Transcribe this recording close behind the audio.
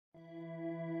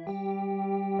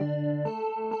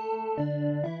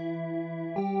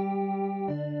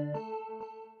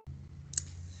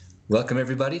Welcome,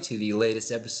 everybody, to the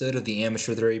latest episode of the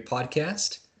Amateur Theory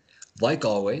Podcast. Like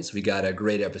always, we got a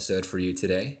great episode for you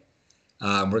today.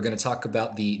 We're going to talk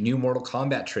about the new Mortal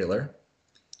Kombat trailer,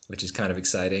 which is kind of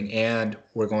exciting, and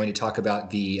we're going to talk about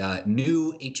the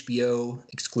new HBO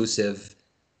exclusive,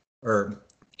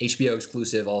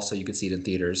 also you could see it in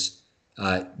theaters,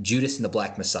 Judas and the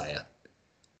Black Messiah,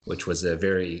 which was a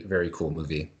very, very cool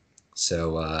movie.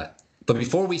 So, but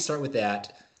before we start with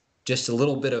that, just a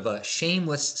little bit of a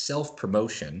shameless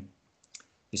self-promotion.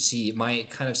 You see, my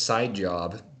kind of side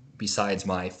job, besides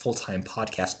my full-time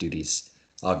podcast duties,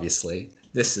 obviously,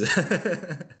 this is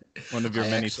one of your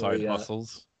many side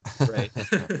hustles. Right.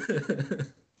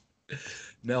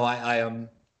 No, I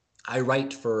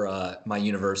write for my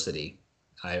university.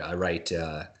 I write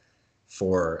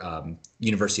for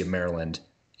University of Maryland,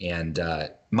 and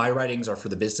my writings are for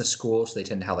the business school, so they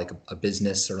tend to have like a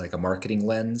business or like a marketing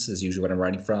lens is usually what I'm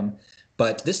writing from.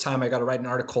 But this time I got to write an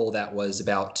article that was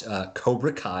about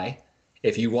Cobra Kai.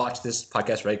 If you watch this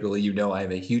podcast regularly, you know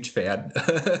I'm a huge fan.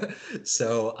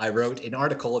 So I wrote an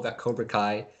article about Cobra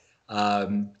Kai,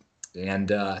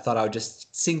 and I thought I would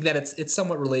just seeing that it's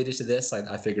somewhat related to this.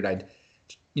 I figured I'd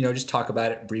just talk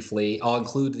about it briefly. I'll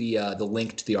include the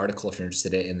link to the article if you're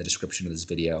interested in the description of this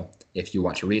video if you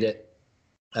want to read it.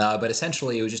 But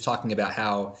essentially, it was just talking about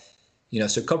how,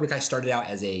 so Cobra Kai started out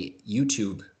as a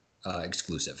YouTube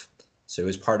exclusive. So it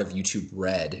was part of YouTube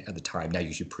Red at the time, now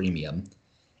YouTube Premium.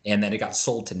 And then it got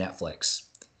sold to Netflix.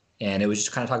 And it was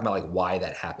just kind of talking about like why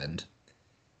that happened.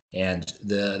 And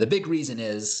the big reason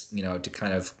is, to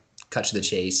kind of cut to the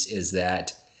chase, is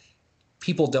that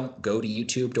people don't go to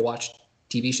YouTube to watch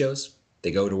TV shows.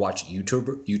 They go to watch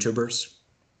YouTubers,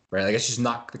 right? Like it's just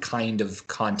not the kind of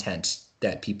content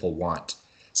that people want.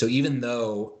 So even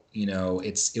though,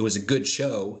 it was a good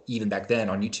show even back then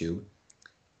on YouTube,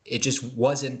 it just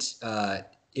wasn't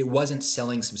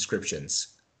selling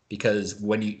subscriptions, because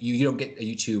when you don't get a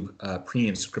YouTube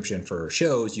premium subscription for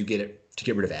shows, you get it to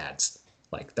get rid of ads.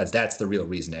 Like that's the real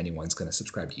reason anyone's going to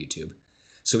subscribe to YouTube.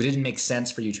 So it didn't make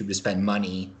sense for YouTube to spend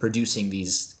money producing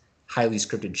these highly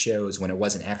scripted shows when it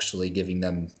wasn't actually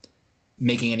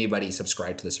making anybody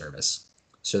subscribe to the service.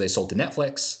 So they sold to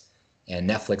Netflix. And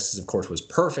Netflix, of course, was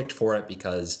perfect for it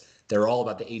because they're all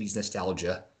about the 80s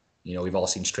nostalgia. We've all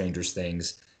seen Stranger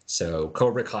Things. So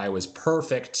Cobra Kai was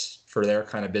perfect for their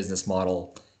kind of business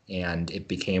model, and it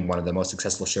became one of the most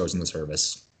successful shows in the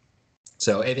service.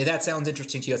 So if that sounds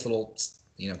interesting to you, that's a little,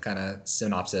 kind of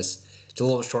synopsis. It's a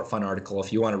little short, fun article.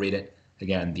 If you want to read it,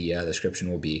 again, the description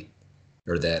will be,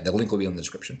 or the link will be in the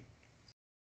description.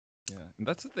 Yeah, and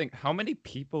that's the thing. How many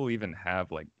people even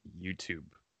have like YouTube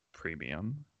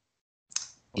Premium?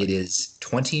 It is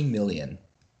 20 million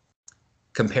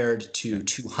compared to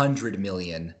 200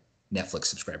 million Netflix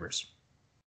subscribers.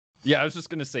 Yeah, I was just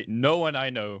going to say, no one I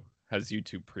know has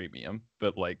YouTube Premium,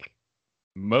 but like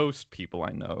most people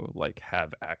I know like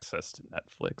have access to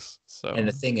Netflix. So, and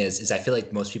the thing is I feel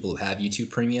like most people who have YouTube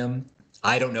Premium,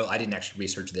 I don't know, I didn't actually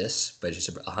research this, but it's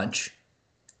just a hunch,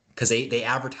 because they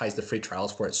advertise the free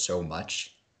trials for it so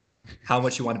much. How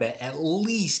much you want to bet? At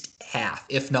least half,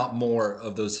 if not more,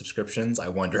 of those subscriptions, I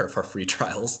wonder if are free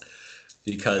trials,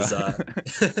 because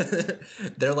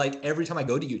they're like, every time I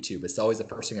go to YouTube, it's always the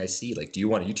first thing I see. Like, do you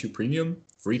want a YouTube Premium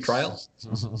free trial?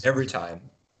 Every time.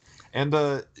 And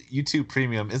YouTube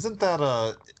Premium, isn't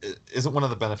one of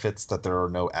the benefits that there are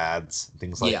no ads,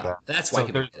 things like that? Yeah, that's why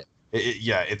people get it.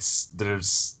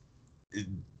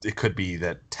 It could be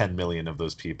that 10 million of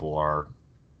those people are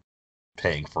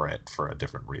paying for it for a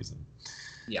different reason.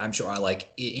 Yeah, I'm sure.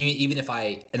 Even if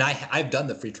I've done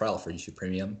the free trial for YouTube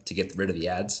Premium to get rid of the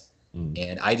ads,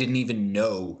 and I didn't even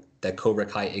know that Cobra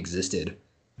Kai existed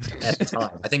at the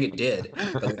time. I think it did,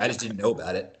 but I just didn't know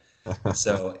about it.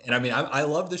 So, and I mean, I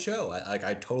love the show.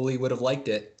 I totally would have liked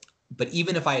it, but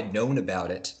even if I had known about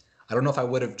it, I don't know if I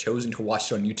would have chosen to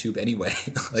watch it on YouTube anyway.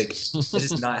 Like, it's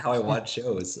just not how I watch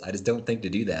shows. I just don't think to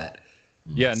do that.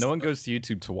 Yeah, no one goes to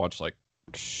YouTube to watch like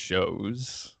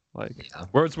shows.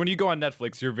 Whereas when you go on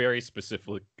Netflix, you're very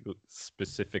specifically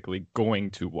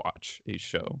going to watch a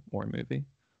show or a movie.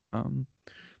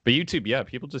 But YouTube, yeah,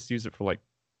 people just use it for like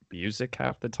music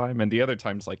half the time, and the other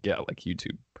times like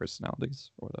YouTube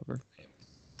personalities or whatever,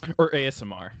 or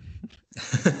ASMR.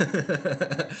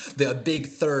 The big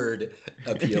third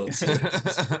appeal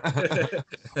to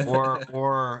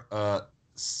or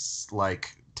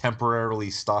like temporarily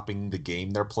stopping the game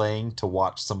they're playing to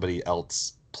watch somebody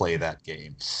else play that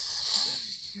game.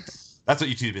 That's what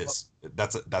YouTube is.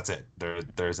 That's it.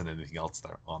 There isn't anything else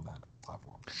there on that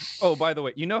platform. Oh, by the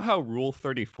way, you know how Rule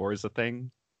 34 is a thing?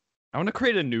 I want to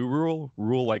create a new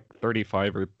rule like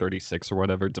 35 or 36 or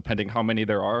whatever, depending how many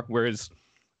there are. Whereas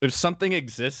If something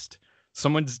exists,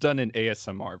 someone's done an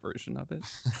ASMR version of it.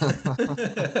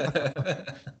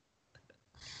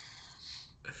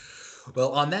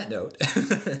 Well, on that note,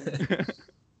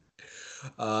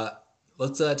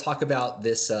 let's talk about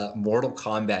this Mortal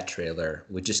Kombat trailer,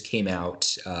 which just came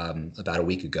out about a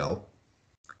week ago.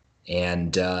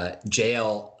 And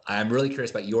JL, I'm really curious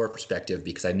about your perspective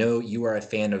because I know you are a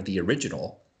fan of the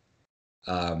original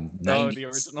 90s the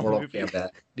original Mortal movie.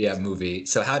 Kombat movie.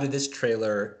 So how did this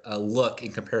trailer look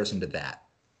in comparison to that?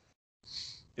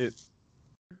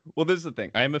 Well, this is the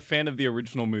thing. I am a fan of the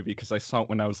original movie because I saw it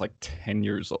when I was like 10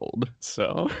 years old.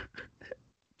 So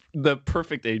the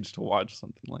perfect age to watch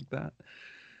something like that.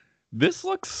 This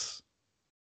looks...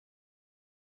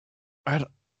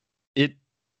 It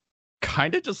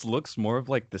kind of just looks more of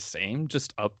like the same,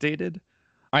 just updated.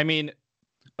 I mean,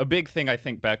 a big thing I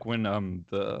think back when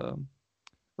the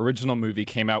original movie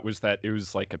came out was that it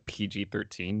was like a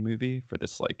PG-13 movie for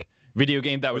this like video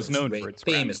game that was known for its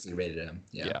famously rated M.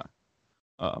 Yeah.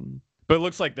 But it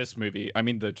looks like this movie. I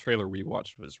mean, the trailer we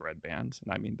watched was Red Band,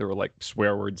 and I mean there were like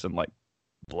swear words and like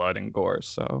blood and gore.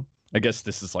 So I guess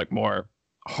this is like more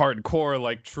hardcore,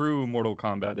 like true Mortal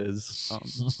Kombat is.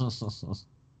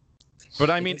 But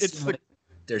I mean,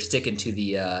 they're sticking to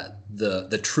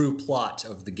the true plot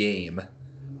of the game.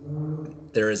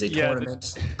 There is a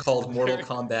tournament called Mortal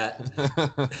Kombat.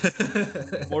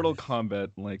 Mortal Kombat,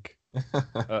 like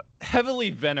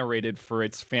heavily venerated for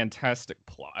its fantastic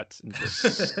plot and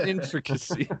just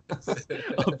intricacy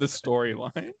of the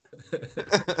storyline.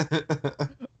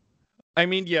 I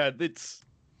mean, yeah, it's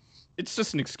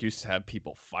just an excuse to have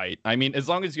people fight. I mean, as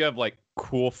long as you have like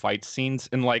cool fight scenes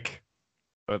and like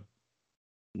the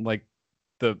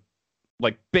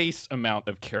base amount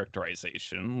of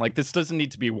characterization. Like this doesn't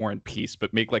need to be War and Peace,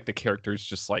 but make like the characters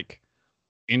just like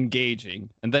engaging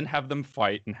and then have them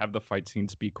fight and have the fight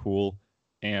scenes be cool.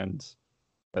 And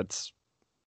that's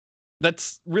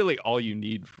really all you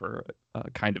need for a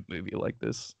kind of movie like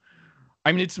this.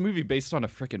 I mean, it's a movie based on a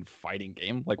freaking fighting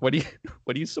game. Like what are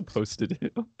you supposed to do?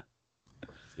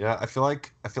 Yeah, I feel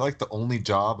like the only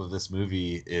job of this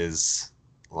movie is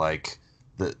like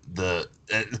the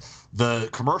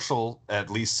commercial at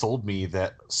least sold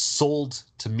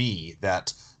to me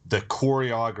that the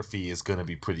choreography is going to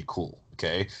be pretty cool.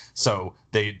 Okay, so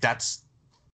that's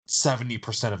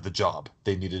 70% of the job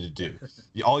they needed to do.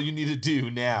 All you need to do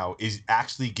now is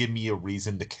actually give me a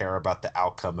reason to care about the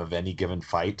outcome of any given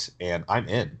fight, and I'm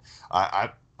in. I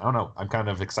don't know. I'm kind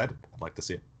of excited. I'd like to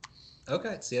see it.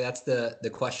 Okay, so yeah, that's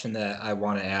the question that I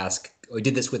want to ask. We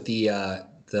did this with the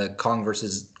Kong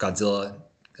versus Godzilla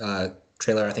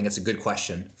trailer. I think it's a good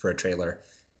question for a trailer.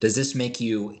 Does this make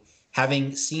you,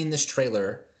 having seen this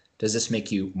trailer, does this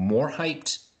make you more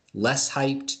hyped, less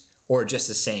hyped, or just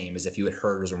the same as if you had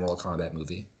heard it was a Mortal Kombat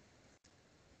movie?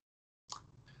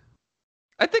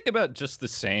 I think about just the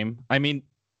same. I mean,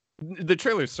 the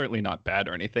trailer is certainly not bad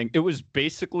or anything. It was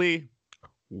basically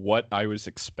what I was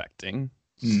expecting.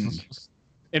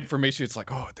 Information, it's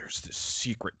like, oh, there's this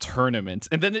secret tournament,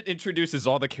 and then it introduces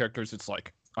all the characters. It's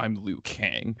like, I'm Liu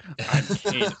Kang, I'm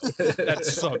Kane,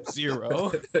 that's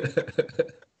Sub-Zero.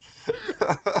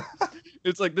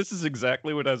 It's like, this is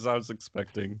exactly what I was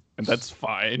expecting, and that's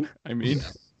fine. I mean,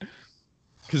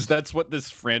 because that's what this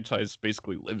franchise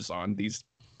basically lives on, these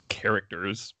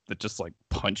characters that just like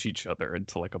punch each other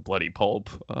into like a bloody pulp.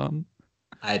 I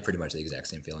had pretty much the exact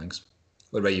same feelings.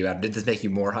 What about you, Adam? Did this make you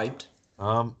more hyped?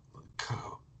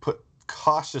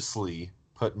 Cautiously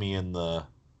put me in the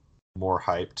more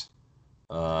hyped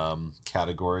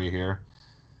category here.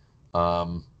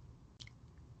 I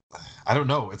don't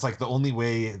know. It's like the only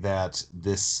way that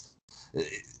this,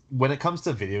 when it comes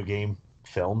to video game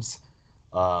films,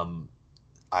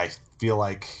 I feel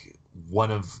like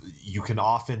you can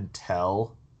often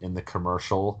tell in the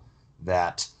commercial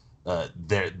that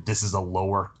this is a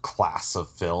lower class of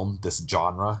film, this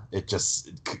genre.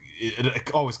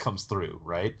 It always comes through,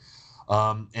 right?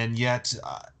 And yet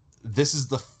this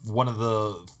is one of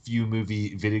the few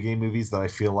video game movies that I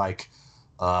feel like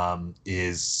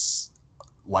is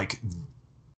like,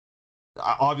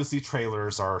 obviously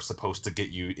trailers are supposed to get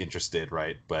you interested,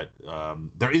 right? But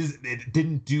it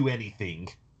didn't do anything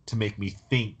to make me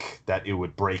think that it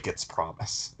would break its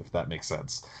promise, if that makes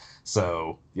sense.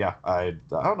 So yeah, I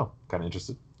don't know, kind of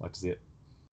interested. I'd like to see it.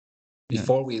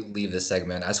 Before we leave this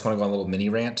segment, I just want to go on a little mini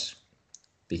rant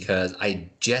because I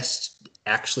just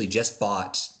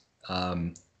bought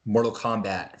Mortal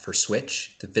Kombat for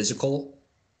Switch, the physical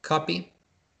copy,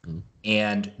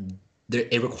 and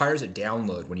it requires a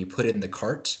download when you put it in the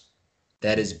cart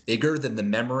that is bigger than the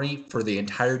memory for the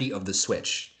entirety of the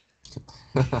Switch.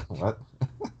 What?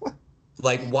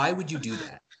 Like, why would you do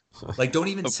that? Like, don't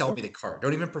even sell me the cart.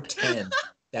 Don't even pretend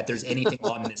that there's anything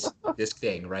on this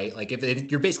thing, right? Like,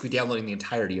 if you're basically downloading the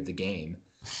entirety of the game,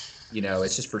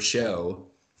 it's just for show.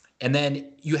 And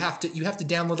then you have to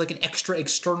download like an extra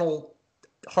external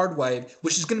hard drive,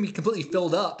 which is going to be completely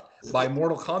filled up by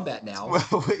Mortal Kombat now. I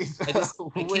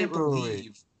can't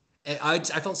believe. And I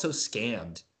felt so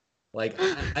scammed. Like,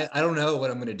 I don't know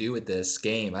what I'm going to do with this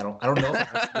game. I don't know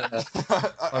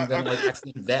if I'm going to like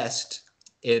actually invest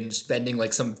in spending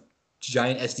like some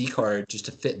giant SD card just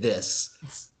to fit this.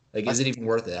 Like, is it even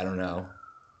worth it? I don't know.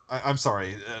 I'm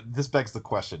sorry. This begs the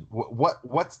question: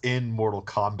 what's in Mortal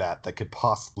Kombat that could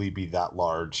possibly be that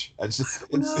large? It's just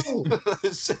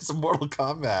Mortal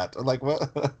Kombat. Like,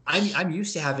 what? I'm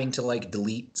used to having to like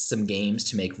delete some games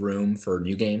to make room for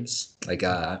new games. Like,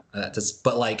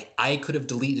 but like I could have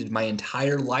deleted my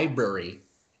entire library,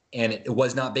 and it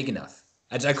was not big enough.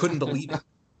 I couldn't believe it.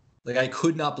 Like, I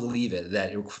could not believe it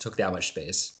that it took that much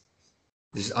space.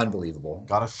 This is unbelievable.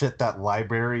 Gotta fit that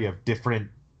library of different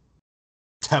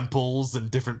temples in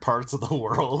different parts of the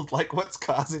world. Like, what's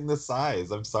causing the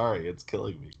size? I'm sorry, it's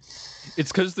killing me.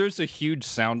 It's because there's a huge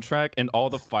soundtrack and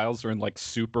all the files are in like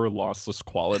super lossless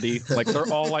quality. Like,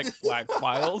 they're all like FLAC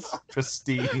files.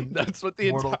 Pristine. That's what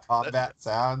the Mortal Kombat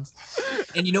sounds.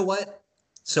 And you know what?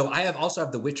 So I also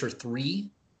have The Witcher 3.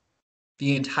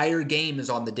 The entire game is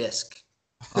on the disc,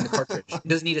 on the cartridge. It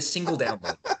doesn't need a single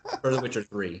download for The Witcher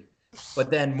 3.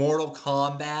 But then Mortal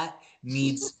Kombat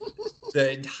needs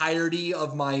the entirety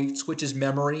of my Switch's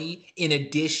memory in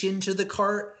addition to the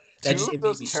cart. Two of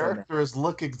those characters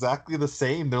look exactly the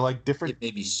same. They're like different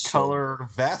color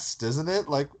vest, isn't it?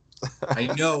 Like, I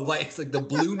know, like it's like the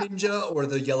blue ninja or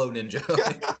the yellow ninja.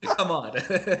 Come on.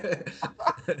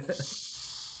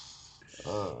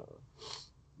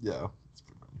 Yeah.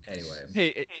 Anyway,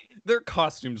 hey, their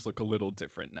costumes look a little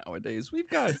different nowadays. We've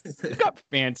got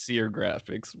fancier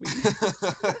graphics.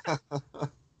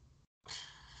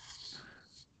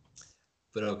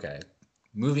 But okay,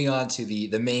 moving on to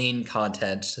the main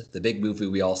content, the big movie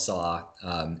we all saw,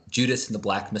 Judas and the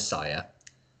Black Messiah.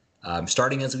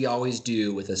 Starting as we always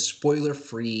do with a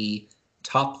spoiler-free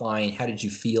top line. How did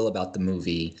you feel about the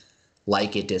movie?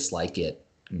 Like it, dislike it?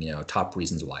 Top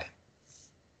reasons why.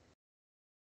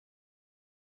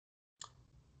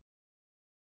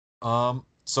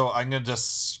 So I'm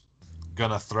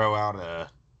gonna throw out a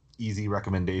easy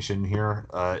recommendation here.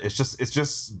 It's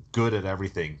just good at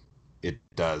everything it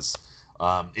does.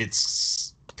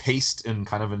 It's paced in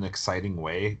kind of an exciting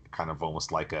way, kind of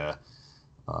almost like a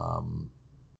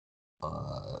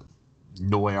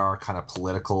noir kind of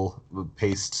political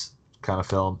paced kind of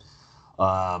film.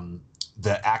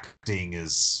 The acting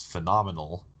is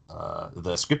phenomenal.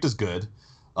 The script is good.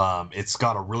 It's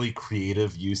got a really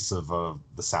creative use of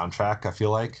the soundtrack, I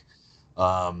feel like.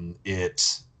 I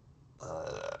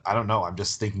don't know. I'm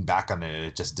just thinking back on it.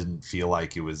 It just didn't feel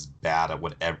like it was bad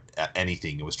at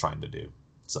anything it was trying to do.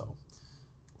 So,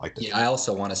 like that. Yeah, I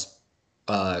also want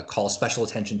to call special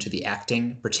attention to the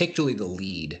acting, particularly the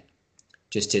lead.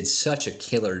 Just did such a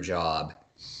killer job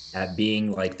at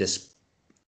being like this,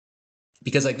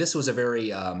 because like this was a very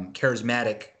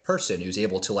charismatic person who's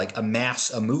able to like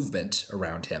amass a movement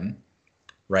around him,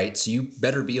 right? So you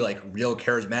better be like real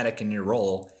charismatic in your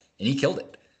role, and he killed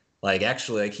it. Like,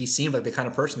 actually, like he seemed like the kind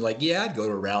of person like, yeah, I'd go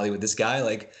to a rally with this guy.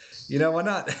 Like, why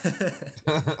not?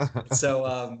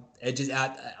 So it just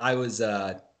I was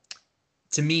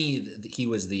to me he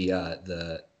was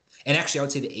the and actually I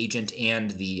would say the agent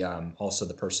and the also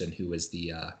the person who was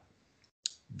the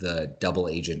double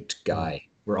agent guy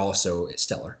were also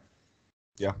stellar.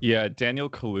 Yeah. Daniel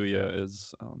Kaluuya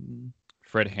is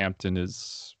Fred Hampton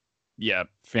is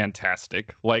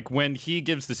fantastic. Like, when he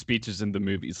gives the speeches in the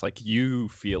movies, like, you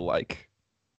feel like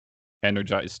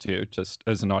energized too, just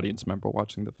as an audience member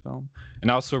watching the film. And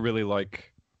I also really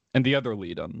like, and the other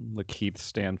lead, Lakeith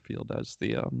Stanfield as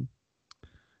the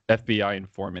FBI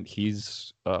informant.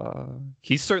 He's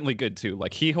certainly good too.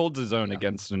 Like, he holds his own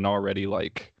against an already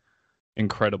like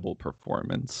incredible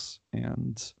performance.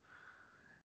 And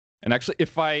actually,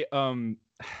 if I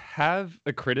have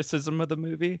a criticism of the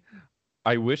movie,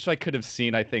 I wish I could have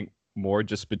seen, I think, more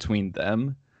just between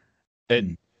them.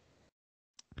 And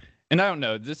I don't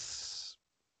know,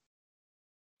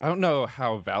 I don't know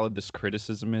how valid this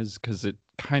criticism is, because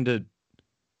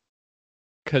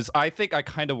I think I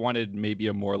kind of wanted maybe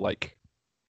a more like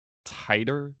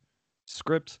tighter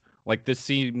script. Like, this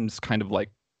seems kind of like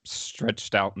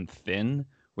stretched out and thin,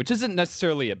 which isn't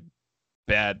necessarily a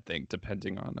bad thing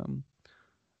depending on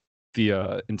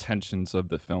the intentions of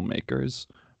the filmmakers.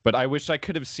 But I wish I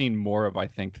could have seen more of, I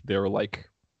think, their like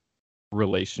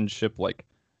relationship, like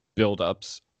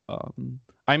build-ups.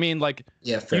 I mean, like,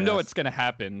 Yeah, fair you know enough. it's going to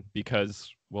happen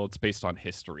because, well, it's based on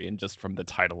history and just from the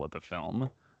title of the film.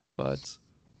 But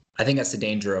I think that's the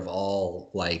danger of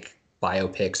all like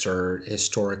biopics or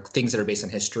historic things that are based on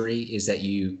history is that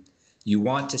you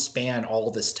want to span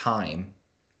all this time,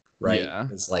 right? yeah,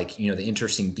 It's like, the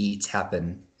interesting beats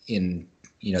happen in,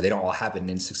 they don't all happen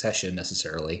in succession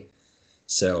necessarily.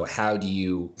 So how do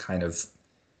you kind of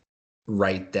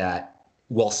write that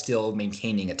while still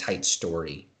maintaining a tight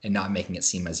story and not making it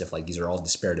seem as if like these are all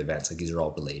disparate events, like these are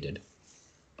all related?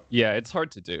 yeah, it's hard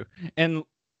to do. And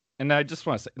I just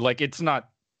want to say, like, it's not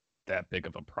that big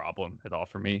of a problem at all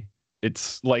for me.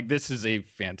 It's like this is a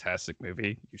fantastic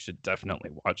movie. You should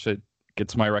definitely watch it.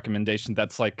 Gets my recommendation.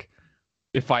 That's like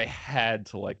if I had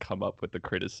to like come up with a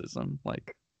criticism,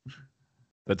 like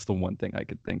that's the one thing I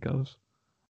could think of.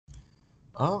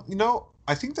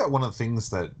 I think that one of the things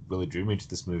that really drew me to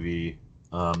this movie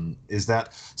is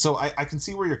that. So I can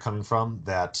see where you're coming from.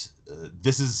 That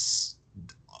this is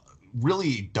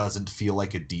really doesn't feel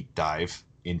like a deep dive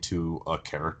into a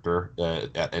character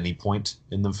at any point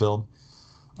in the film.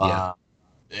 Yeah.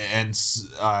 And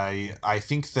I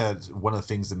think that one of the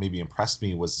things that maybe impressed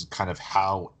me was kind of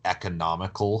how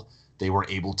economical they were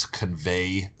able to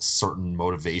convey certain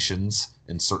motivations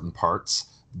in certain parts.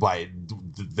 I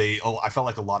felt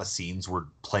like a lot of scenes were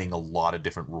playing a lot of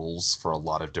different roles for a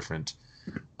lot of different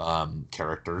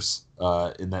characters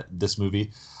in this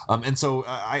movie, and so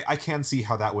I can see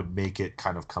how that would make it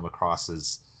kind of come across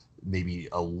as maybe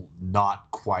not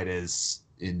quite as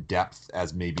in depth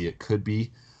as maybe it could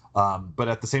be. But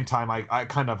at the same time, I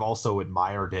kind of also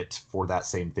admired it for that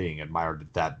same thing. Admired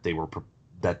that they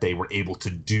were able to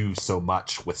do so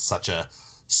much with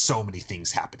so many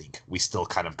things happening. We still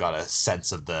kind of got a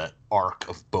sense of the arc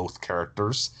of both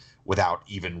characters without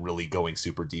even really going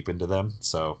super deep into them.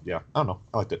 So yeah, I don't know.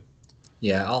 I liked it.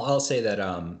 Yeah, I'll say that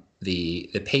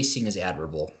the pacing is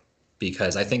admirable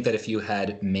because I think that if you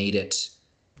had made it,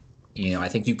 I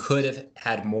think you could have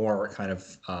had more kind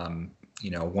of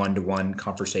one-to-one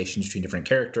conversations between different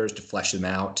characters to flesh them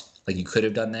out. Like you could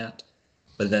have done that,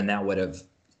 but then that would have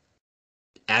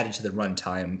added to the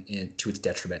runtime to its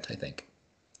detriment, I think.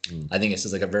 I think this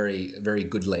is like a very, very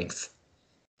good length.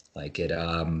 Like it,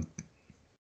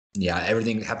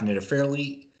 everything happened at a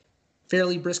fairly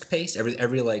brisk pace.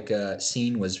 Every like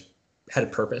scene had a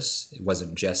purpose. It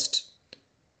wasn't just,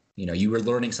 you were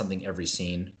learning something every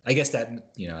scene. I guess that,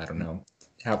 I don't know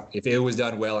how, if it was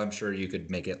done well, I'm sure you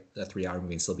could make it a 3-hour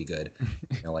movie and still be good,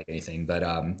 like anything. But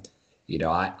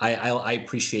I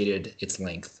appreciated its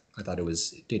length. I thought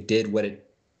it did what it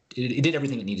did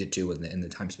everything it needed to in the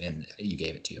time span you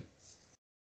gave it to.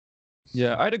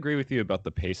 Yeah, I'd agree with you about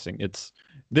the pacing.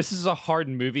 This is a hard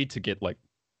movie to get like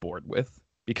bored with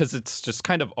because it's just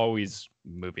kind of always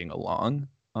moving along.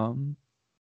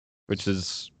 Which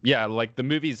is like the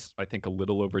movie's I think a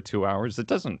little over 2 hours. It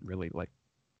doesn't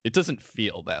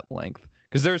feel that length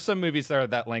because there are some movies that are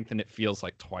that length and it feels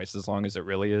like twice as long as it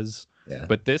really is. Yeah.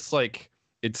 But this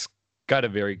it's got a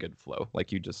very good flow.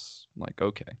 Like you just like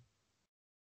okay.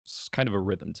 It's kind of a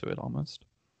rhythm to it almost.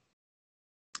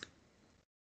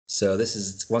 So this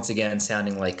is once again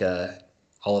sounding like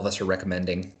all of us are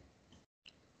recommending.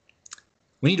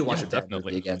 We need to watch a bad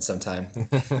movie again sometime.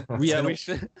 We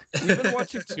should. We've been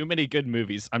watching too many good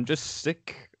movies. I'm just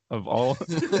sick of all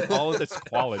of this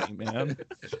quality, man.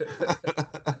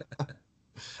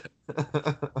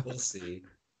 We'll see.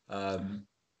 But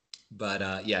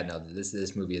no,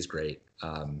 this movie is great.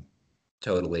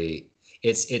 Totally,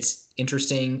 it's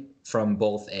interesting from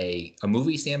both a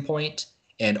movie standpoint.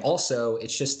 And also,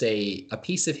 it's just a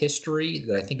piece of history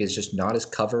that I think is just not as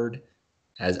covered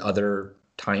as other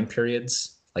time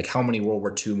periods. Like how many World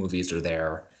War II movies are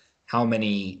there? How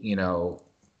many,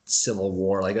 Civil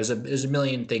War? Like there's a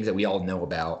million things that we all know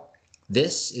about.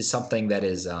 This is something that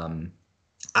is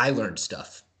I learned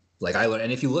stuff.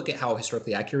 And if you look at how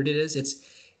historically accurate it is, it's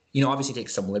obviously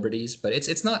takes some liberties, but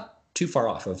it's not too far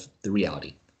off of the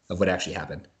reality of what actually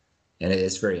happened, and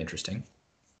it's very interesting.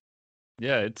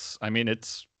 Yeah, it's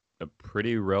a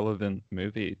pretty relevant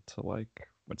movie to like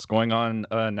what's going on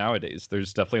nowadays.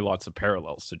 There's definitely lots of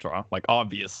parallels to draw. Like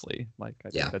obviously, like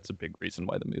I think that's a big reason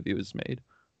why the movie was made.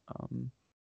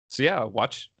 So yeah,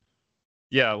 watch.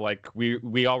 Yeah, like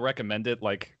we all recommend it.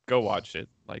 Like go watch it.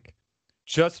 Like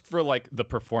just for like the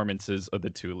performances of the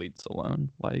two leads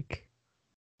alone. Like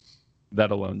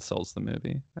that alone sells the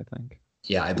movie, I think.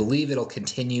 Yeah, I believe it'll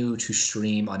continue to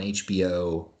stream on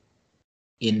HBO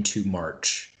into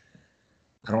March.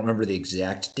 I don't remember the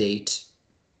exact date,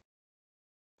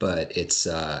 but it's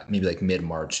maybe like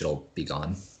mid-March it'll be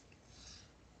gone.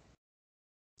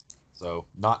 So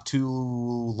not too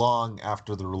long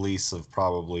after the release of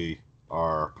probably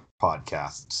our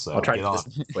podcast. So I'll try get to do on.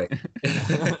 this quick.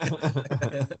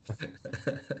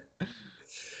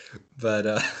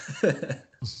 But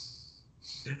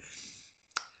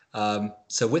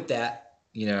so with that,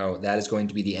 that is going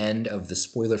to be the end of the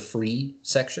spoiler-free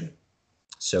section.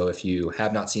 So if you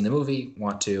have not seen the movie,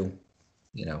 want to,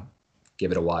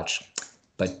 give it a watch,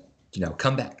 but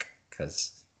come back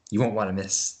because you won't want to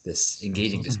miss this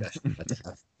engaging discussion.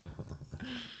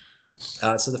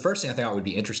 So the first thing I thought would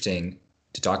be interesting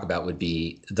to talk about would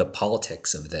be the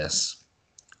politics of this.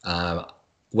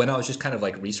 When I was just kind of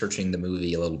like researching the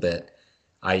movie a little bit,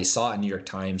 I saw a New York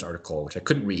Times article, which I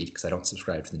couldn't read because I don't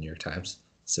subscribe to the New York Times,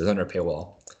 so it was under a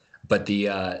paywall. But the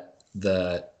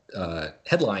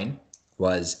headline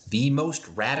was "The most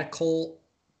radical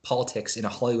politics in a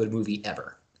Hollywood movie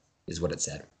ever," is what it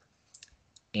said.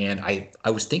 And I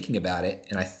was thinking about it,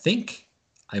 and I think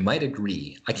I might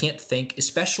agree. I can't think,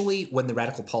 especially when the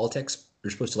radical politics,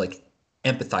 you're supposed to like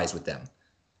empathize with them.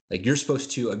 Like you're supposed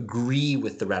to agree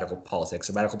with the radical politics.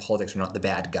 The radical politics are not the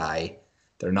bad guy.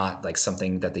 They're not like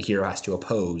something that the hero has to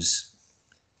oppose.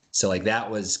 So like that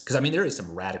was, because I mean, there is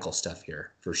some radical stuff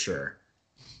here for sure.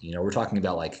 We're talking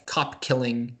about like cop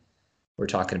killing. We're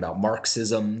talking about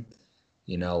Marxism.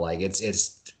 Like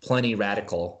it's plenty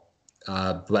radical.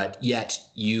 But yet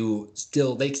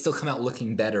they still come out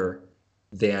looking better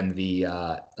than the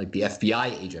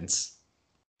FBI agents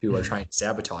who are trying to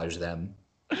sabotage them.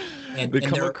 And they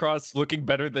come across looking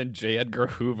better than J. Edgar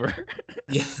Hoover.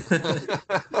 Yeah.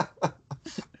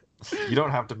 You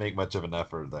don't have to make much of an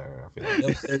effort there. I feel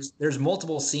like. There's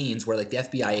multiple scenes where like the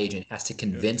FBI agent has to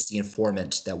convince the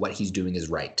informant that what he's doing is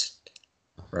right.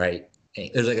 Right. And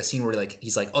there's like a scene where like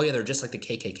he's like, "Oh yeah, they're just like the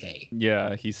KKK."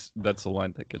 Yeah, that's a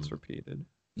line that gets repeated.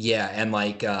 Yeah, and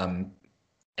like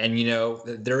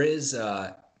there is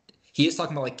he is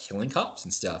talking about like killing cops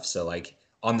and stuff. So like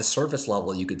on the surface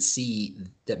level, you could see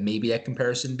that maybe that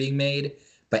comparison being made,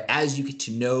 but as you get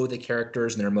to know the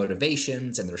characters and their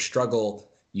motivations and their struggle,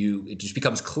 it just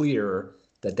becomes clear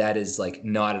that is like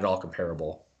not at all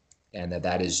comparable, and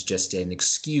that is just an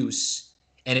excuse.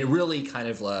 And it really kind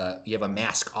of you have a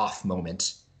mask off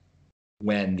moment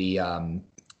when the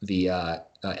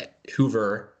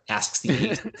Hoover asks the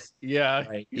agent. Yeah,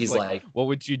 right? He's like, "What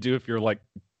would you do if your like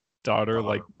daughter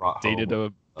like dated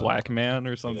a black man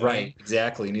or something?" Right,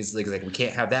 exactly. And he's like, "We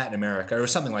can't have that in America," or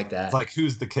something like that. It's like,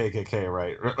 who's the KKK,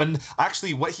 right? And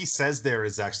actually, what he says there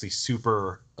is actually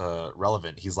super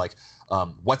relevant. He's like,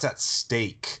 "What's at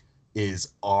stake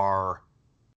is our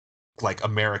like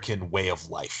American way of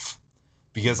life."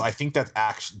 Because I think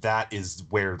that is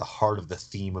where the heart of the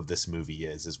theme of this movie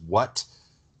is what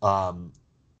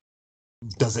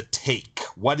does it take?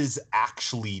 What is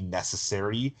actually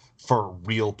necessary for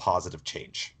real positive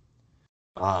change?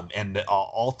 And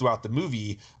all throughout the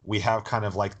movie, we have kind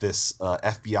of like this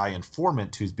FBI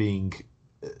informant who's being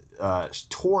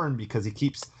torn because he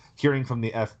keeps hearing from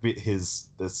his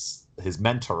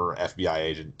mentor, FBI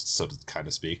agent, so to kind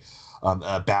of speak,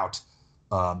 about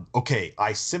okay,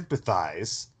 I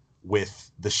sympathize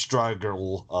with the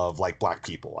struggle of like black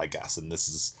people, I guess, and this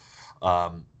is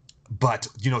but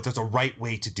there's a right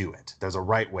way to do it. There's a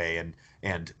right way,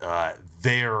 and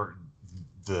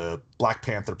the Black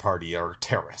Panther Party are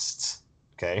terrorists.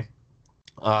 Okay.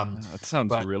 That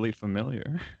sounds really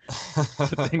familiar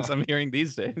to things I'm hearing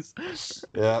these days.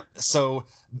 Yeah. So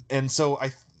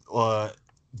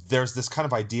there's this kind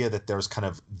of idea that there's kind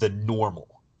of the normal,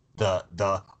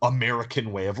 the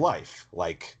American way of life,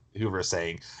 like Hoover is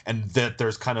saying, and that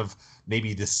there's kind of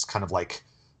maybe this kind of like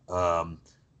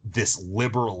this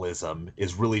liberalism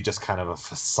is really just kind of a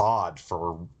facade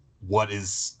for what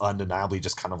is undeniably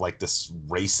just kind of like this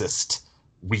racist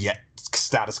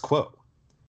status quo.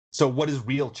 So what is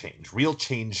real change? Real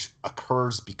change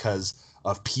occurs because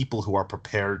of people who are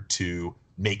prepared to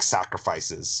make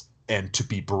sacrifices and to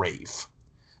be brave.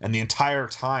 And the entire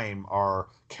time our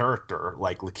character,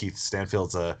 like Lakeith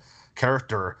Stanfield's a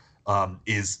character,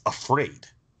 is afraid.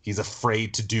 He's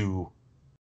afraid to do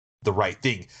the right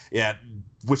thing. Yeah,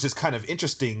 which is kind of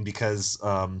interesting because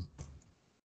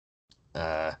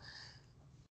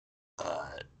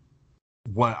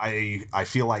what I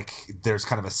feel like there's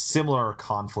kind of a similar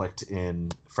conflict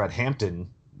in Fred Hampton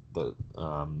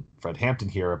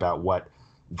here about what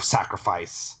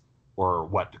sacrifice or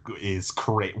what is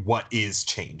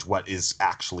change, what is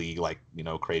actually like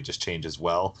courageous change as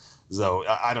well. So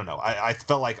I don't know. I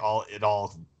felt like it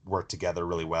all worked together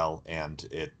really well, and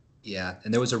it. Yeah,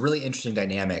 and there was a really interesting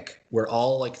dynamic where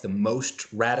all like the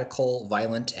most radical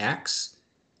violent acts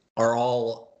are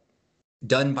all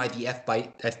done by the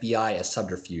FBI as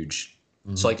subterfuge.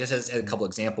 So like just as a couple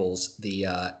examples, the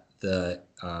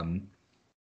kind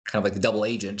of like the double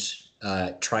agent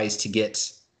tries to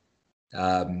get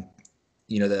the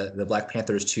Black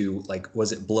Panthers to, like,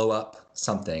 was it blow up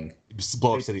something?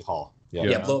 Blow up City Hall.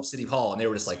 Yeah, blow up City Hall, and they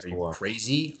were just like, "Are you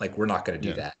crazy? Like, we're not going to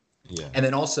do that." Yeah. And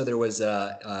then also there was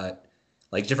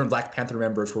like different Black Panther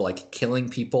members were like killing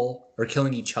people or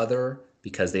killing each other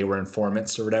because they were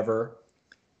informants or whatever.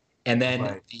 And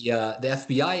then the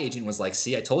FBI agent was like,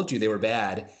 "See, I told you they were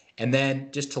bad." And then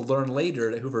just to learn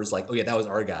later that Hoover's like, "Oh yeah, that was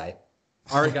our guy.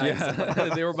 Our guy." Yeah.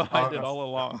 They were behind it all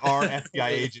along. Our FBI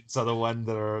agents are the ones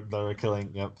that are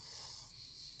killing. Yep.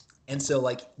 And so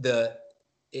like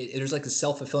there's like a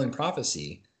self-fulfilling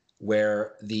prophecy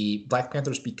where the Black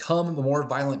Panthers become more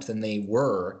violent than they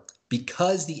were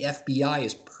because the FBI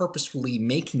is purposefully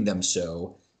making them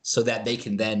so that they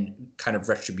can then kind of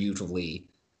retributively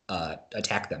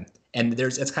attack them. And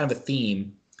it's kind of a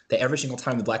theme that every single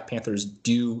time the Black Panthers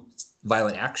do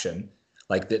violent action,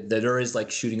 like there is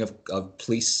like shooting of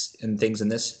police and things in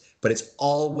this, but it's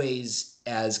always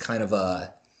as kind of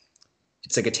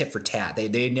it's like a tit for tat.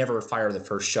 They never fire the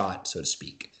first shot, so to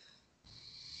speak.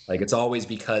 Like it's always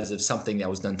because of something that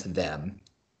was done to them.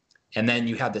 And then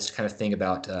you have this kind of thing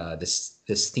about this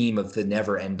theme of the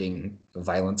never-ending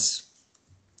violence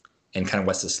and kind of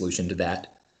what's the solution to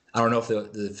that. I don't know if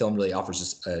the film really offers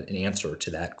us an answer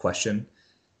to that question,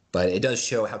 but it does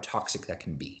show how toxic that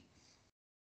can be.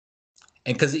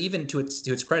 And because even to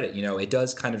its credit, it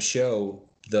does kind of show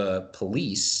the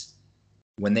police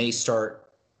when they start,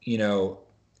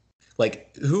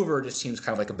 like Hoover just seems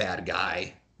kind of like a bad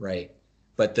guy, right?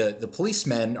 But the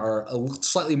policemen are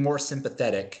slightly more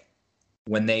sympathetic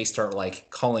when they start like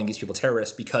calling these people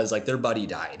terrorists because like their buddy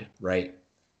died, right?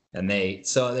 And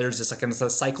so there's this like a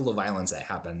cycle of violence that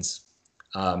happens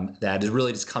that is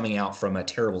really just coming out from a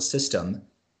terrible system.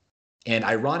 And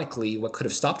ironically, what could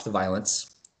have stopped the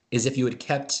violence is if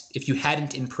you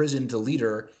hadn't imprisoned the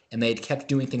leader and they had kept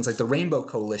doing things like the Rainbow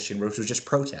Coalition, which was just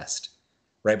protest,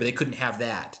 right? But they couldn't have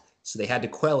that. So they had to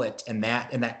quell it, and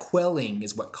that quelling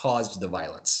is what caused the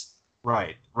violence.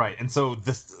 Right. And so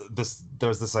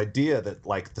there's this idea that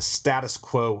like the status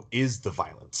quo is the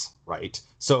violence, right?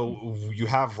 So you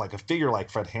have like a figure like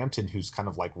Fred Hampton who's kind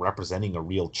of like representing a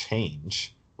real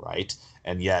change, right?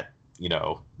 And yet,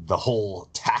 the whole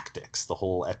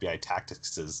FBI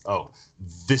tactics is, oh,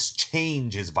 this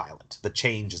change is violent. The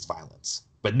change is violence.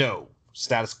 But no,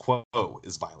 status quo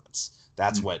is violence.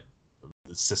 That's what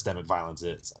systemic violence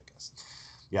is, I guess.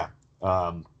 Yeah.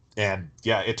 And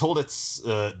yeah, it told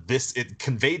it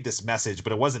conveyed this message,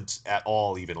 but it wasn't at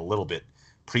all even a little bit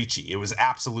preachy. It was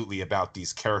absolutely about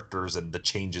these characters and the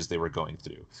changes they were going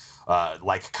through.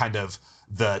 Like kind of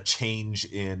the change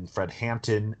in Fred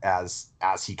Hampton as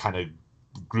he kind of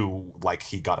grew, like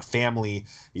he got a family,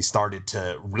 he started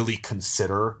to really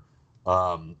consider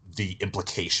the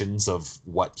implications of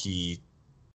what he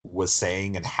was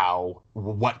saying and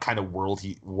what kind of world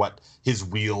what his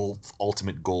real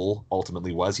ultimate goal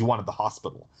ultimately was. He wanted the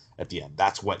hospital at the end.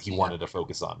 That's what he wanted to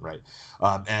focus on, right?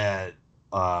 And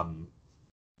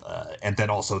then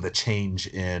also the change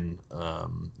in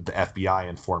the FBI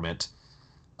informant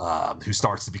who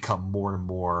starts to become more and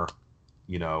more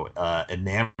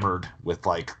enamored with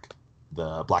like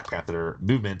the Black Panther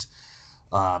movement,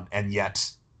 and yet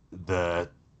the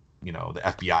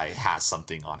FBI has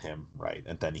something on him, right?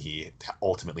 And then he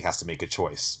ultimately has to make a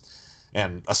choice.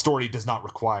 And a story does not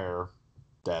require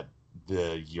that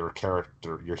your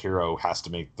hero has to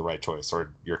make the right choice,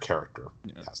 or your character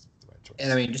has to make the right choice.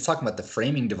 And I mean, just talking about the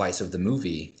framing device of the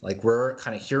movie, like we're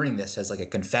kind of hearing this as like a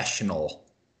confessional,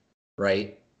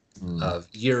 right? Of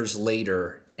years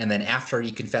later. And then after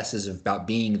he confesses about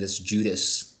being this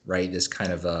Judas, right? This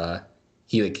kind of,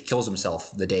 he like kills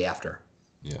himself the day after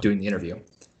doing the interview,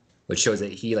 which shows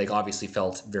that he like obviously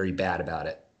felt very bad about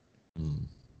it.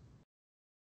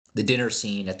 The dinner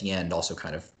scene at the end also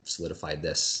kind of solidified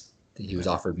this, that he was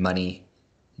offered money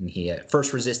and he at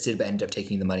first resisted, but ended up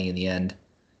taking the money in the end,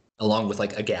 along with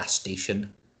like a gas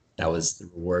station. That was the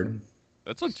reward.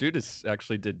 That's what Judas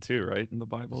actually did too, right? In the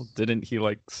Bible, didn't he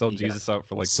like sell Jesus out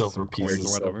for like silver coins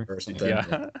or whatever? Or something.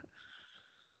 Yeah.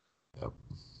 Yep.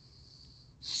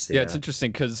 So, Yeah, it's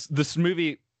interesting because this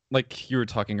movie, like you were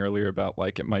talking earlier about,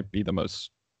 like it might be the most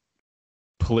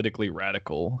politically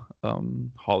radical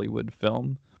Hollywood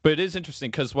film, but it is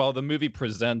interesting because while the movie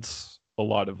presents a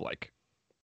lot of like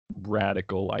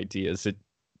radical ideas, it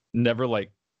never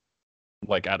like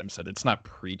Adam said, it's not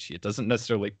preachy. It doesn't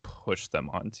necessarily push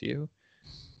them onto you.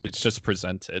 It's just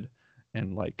presented,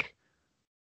 and like,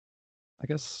 I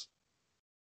guess,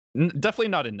 definitely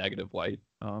not in negative light.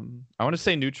 I want to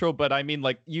say neutral, but I mean,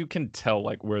 like, you can tell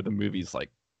like where the movie's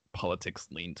like politics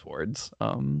lean towards.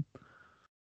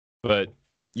 But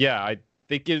yeah, I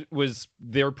think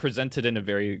they're presented in a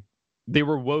very, they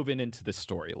were woven into the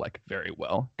story like very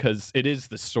well, because it is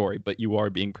the story, but you are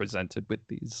being presented with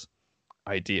these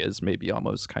ideas, maybe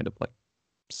almost kind of like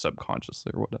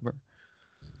subconsciously or whatever.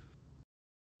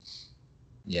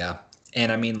 Yeah,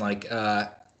 and I mean, like,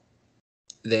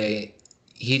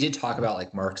 he did talk about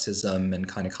like Marxism and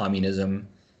kind of communism,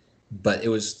 but it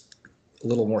was a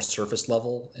little more surface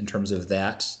level in terms of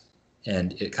that.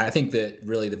 And I think that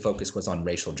really the focus was on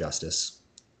racial justice.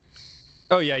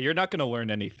 Oh yeah, you're not going to learn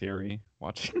any theory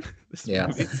watching this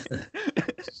movie.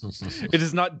 It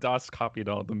is not Das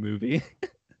Kapital, the movie.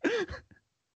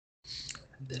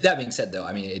 That being said, though,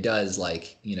 I mean, it does,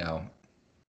 like,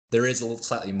 there is a little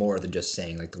slightly more than just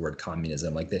saying like the word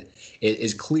communism. Like, it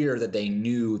is clear that they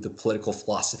knew the political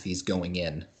philosophies going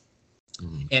in.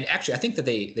 Mm-hmm. And actually, I think that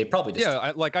they probably just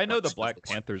I know the Black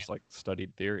Panthers like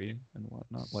studied theory and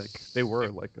whatnot. Like, they were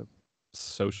like a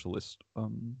socialist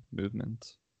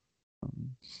movement.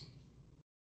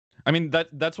 I mean,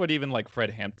 that's what even like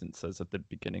Fred Hampton says at the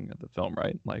beginning of the film,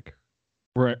 right? Like,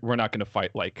 we're not going to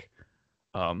fight like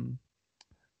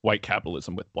white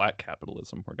capitalism with black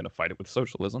capitalism. We're going to fight it with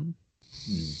socialism.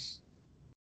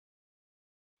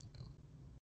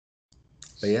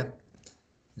 But yeah, it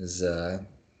was a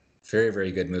very,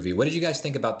 very good movie. What did you guys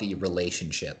think about the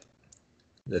relationship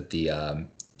that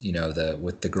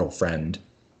with the girlfriend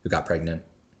who got pregnant?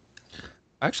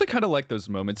 I actually kind of like those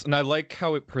moments, and I like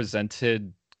how it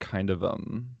presented kind of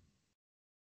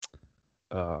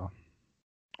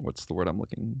what's the word I'm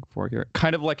looking for here?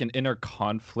 Kind of like an inner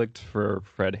conflict for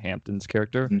Fred Hampton's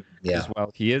character as well.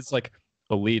 He is like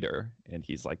a leader, and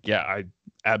he's like, yeah, I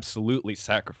absolutely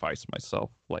sacrificed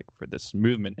myself like for this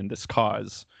movement and this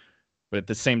cause. But at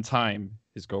the same time,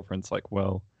 his girlfriend's like,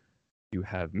 well, you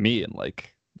have me and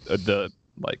like the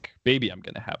like baby I'm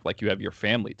gonna have. Like, you have your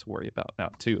family to worry about now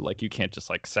too. Like, you can't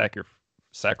just like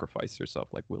sacrifice yourself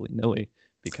like willy-nilly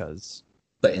because.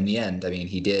 But in the end, I mean,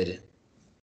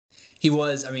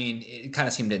 it kind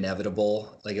of seemed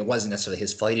inevitable. Like, it wasn't necessarily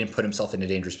his fault. He didn't put himself in a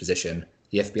dangerous position.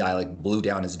 The FBI like blew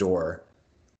down his door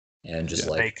and just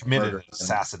like they committed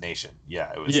assassination.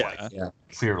 Yeah, it was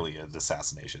clearly an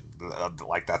assassination.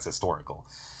 Like, that's historical.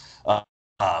 I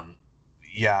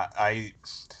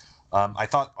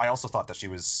also thought that she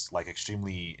was like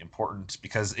extremely important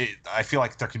because I feel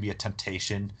like there can be a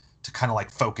temptation to kind of like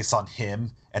focus on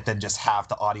him and then just have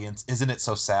the audience, isn't it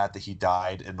so sad that he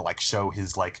died, and like show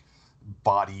his like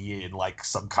body in like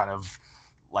some kind of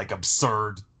like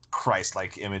absurd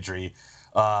Christ-like imagery.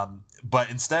 But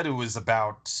instead it was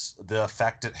about the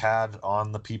effect it had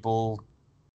on the people,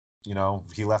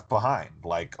 he left behind,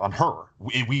 like on her.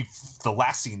 The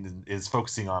last scene is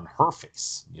focusing on her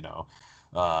face,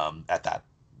 on that.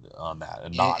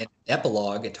 And not... in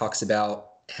epilogue, it talks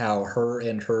about how her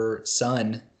and her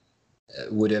son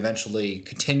would eventually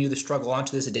continue the struggle on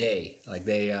to this day. Like,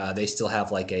 they still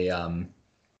have like a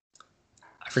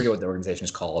I forget what the organization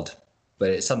is called, but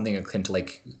it's something akin to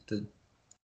like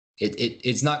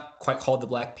it's not quite called the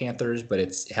Black Panthers, but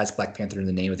it has Black Panther in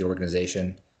the name of the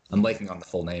organization. I'm blanking on the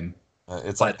full name.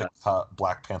 It's like the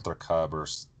Black Panther Cub or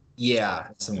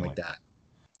something like that.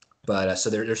 But so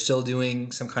they're still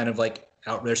doing some kind of like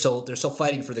they're still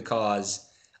fighting for the cause.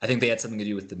 I think they had something to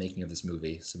do with the making of this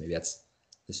movie, so maybe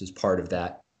this is part of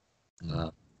that,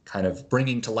 kind of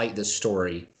bringing to light this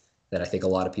story that I think a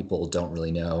lot of people don't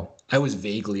really know. I was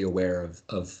vaguely aware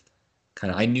of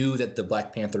I knew that the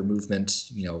Black Panther movement,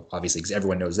 obviously because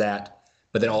everyone knows that,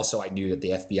 but then also I knew that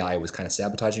the FBI was kind of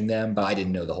sabotaging them, but I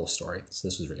didn't know the whole story. So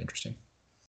this was really interesting.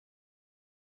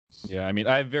 Yeah, I mean,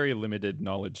 I have very limited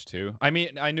knowledge too. I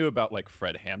mean, I knew about like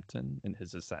Fred Hampton and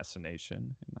his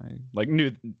assassination, and I like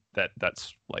knew that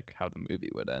that's like how the movie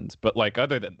would end. But like,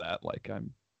 other than that, like,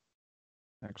 I'm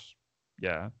actually,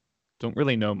 don't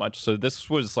really know much. So this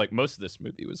was like, most of this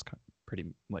movie was pretty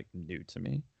like new to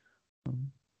me.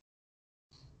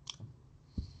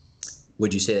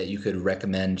 Would you say that you could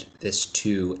recommend this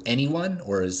to anyone,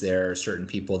 or is there certain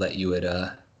people that you would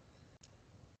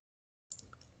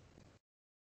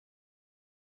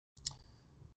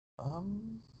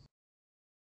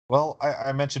Well,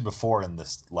 I mentioned before in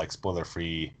this like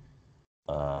spoiler-free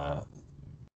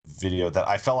video that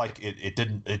I felt like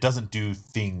it doesn't do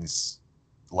things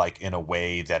like in a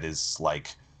way that is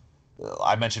like,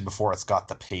 I mentioned before, it's got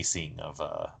the pacing of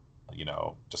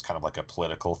just kind of like a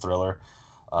political thriller.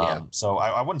 So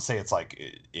I wouldn't say it's like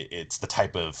it's the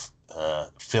type of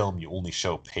film you only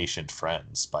show patient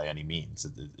friends by any means.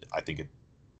 I think you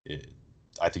could.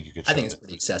 I think it's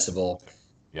pretty accessible.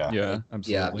 Yeah. Yeah,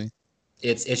 absolutely.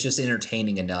 It's just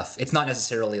entertaining enough. It's not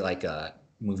necessarily like a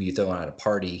movie you throw on at a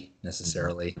party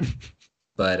necessarily,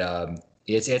 but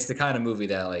it's the kind of movie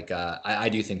that like I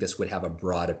do think this would have a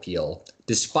broad appeal,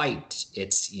 despite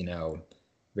its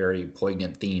very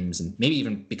poignant themes and maybe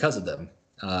even because of them.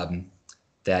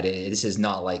 This is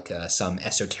not like some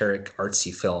esoteric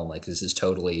artsy film. Like this is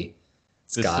totally.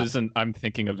 This isn't. I'm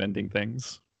thinking of ending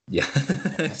things. Yeah,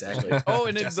 exactly. Oh,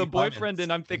 and the boyfriend in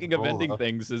I'm thinking of ending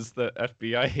things is the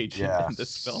FBI agent in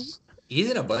this film. He's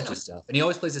in a bunch of stuff, and he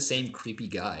always plays the same creepy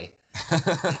guy.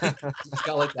 He's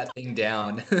got like that thing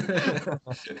down.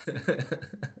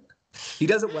 He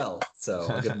does it well, so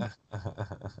I'll give him.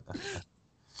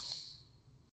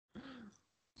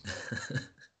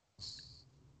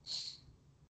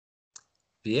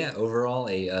 But yeah, overall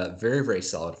a very very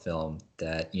solid film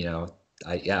that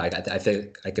I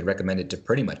think I could recommend it to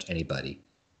pretty much anybody.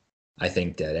 I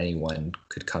think that anyone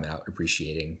could come out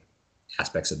appreciating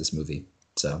aspects of this movie.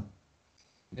 So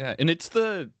yeah, and it's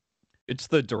the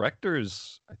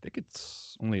director's, I think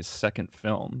it's only his second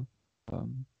film,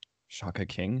 Shaka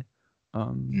King,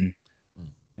 and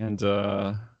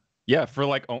yeah, for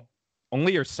like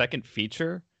only your second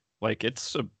feature, like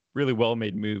it's a really well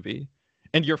made movie.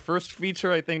 And your first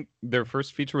feature, I think their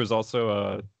first feature was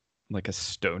also like a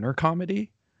stoner comedy.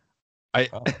 I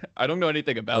don't know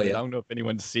anything about it. I don't know if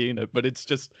anyone's seen it, but it's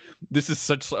just this is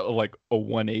such like a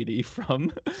 180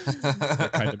 from that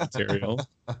kind of material.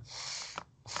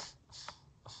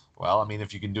 Well, I mean,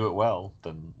 if you can do it well,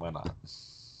 then why not?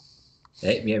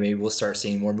 Hey, yeah, maybe we'll start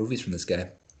seeing more movies from this guy.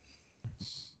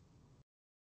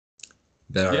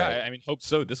 But, yeah, right. I mean, hope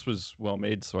so. This was well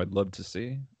made, so I'd love to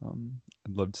see.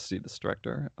 I'd love to see this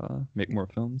director make more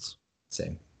films.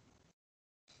 Same.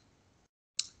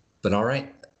 But all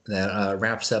right, that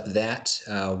wraps up that.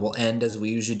 We'll end as we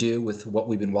usually do with what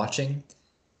we've been watching,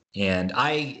 and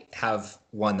I have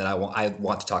one that I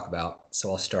want to talk about,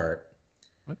 so I'll start.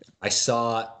 Okay. I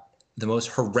saw the most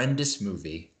horrendous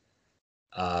movie.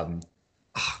 Oh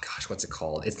gosh, what's it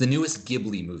called? It's the newest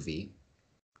Ghibli movie.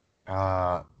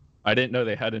 I didn't know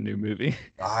they had a new movie.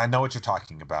 I know what you're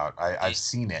talking about. I've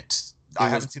seen it. I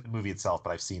haven't seen the movie itself,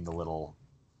 but I've seen the little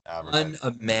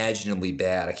unimaginably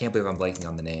bad. I can't believe I'm blanking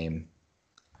on the name.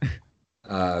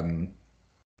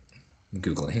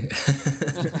 Googling.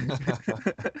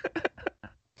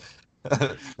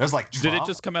 There's like Did it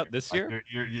just come out this year? Like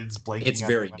it's blanking. It's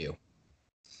very new.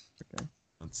 Okay.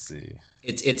 Let's see.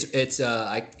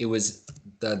 It was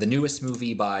the newest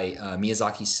movie by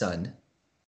Miyazaki's son,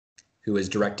 who has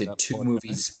directed two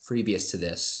movies previous to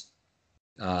this.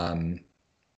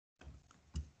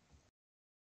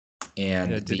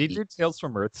 And did he do Tales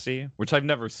from Earthsea, which I've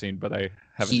never seen, but I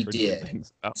haven't heard good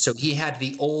things about. So he had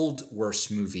the old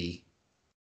worst movie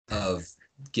of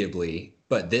Ghibli,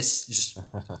 but this just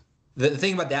the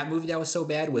thing about that movie that was so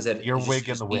bad was that Earwig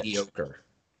and the Witch. Mediocre.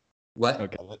 What?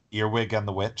 Okay. Earwig and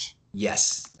the Witch.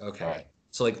 Yes. Okay. Right.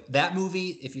 So like that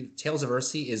movie, Tales of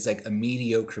Earthsea is like a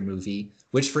mediocre movie,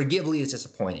 which for Ghibli is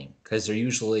disappointing because they're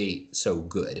usually so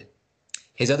good.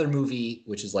 His other movie,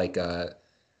 which is like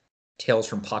Tales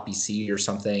from Poppy Seed or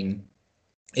something,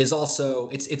 is also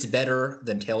it's better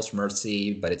than Tales from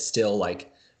Earthsea, but it's still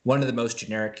like one of the most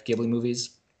generic Ghibli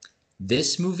movies.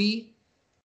 This movie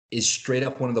is straight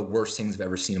up one of the worst things I've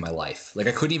ever seen in my life. Like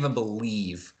I couldn't even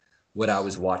believe what I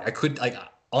was watching. I could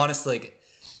honestly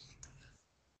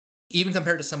even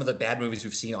compared to some of the bad movies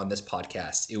we've seen on this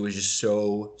podcast, it was just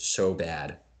so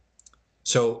bad.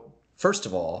 So first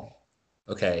of all,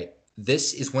 okay,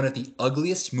 this is one of the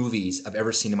ugliest movies I've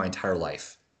ever seen in my entire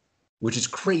life, which is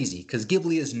crazy because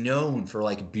Ghibli is known for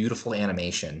like beautiful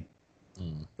animation.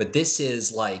 But this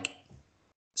is like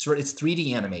it's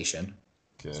 3D animation,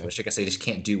 which I guess they just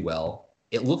can't do well.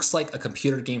 It looks like a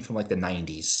computer game from like the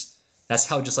 90s. That's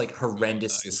how just like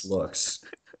horrendous this looks.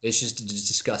 It's just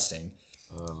disgusting.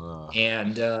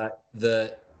 And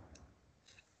the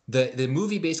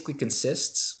movie basically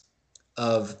consists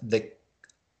of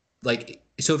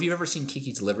so if you've ever seen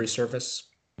Kiki's Delivery Service,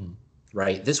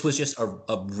 right? This was just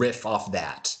a riff off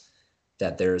that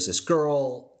there's this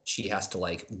girl, she has to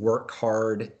like work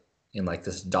hard in like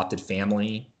this adopted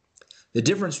family. The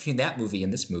difference between that movie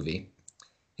and this movie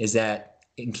is that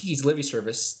in Kiki's Delivery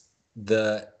Service,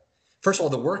 first of all,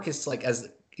 the work is like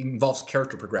involves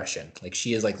character progression. Like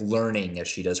she is like learning as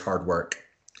she does hard work.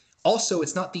 Also,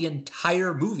 it's not the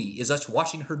entire movie is us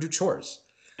watching her do chores.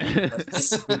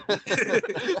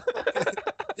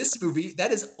 This movie,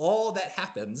 that is all that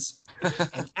happens.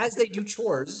 And as they do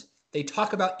chores, they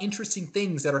talk about interesting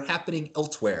things that are happening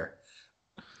elsewhere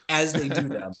as they do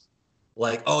them.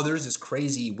 Like, oh, there's this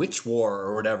crazy witch war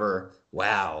or whatever.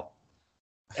 Wow.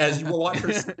 as you will watch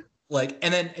her like,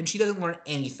 and she doesn't learn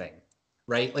anything,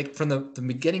 right? Like from the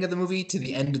beginning of the movie to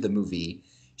the end of the movie,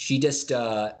 she just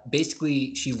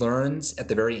basically she learns at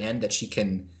the very end that she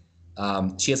can.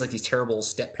 She has like these terrible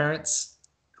step parents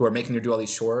who are making her do all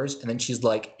these chores, and then she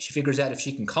figures out if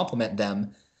she can compliment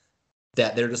them,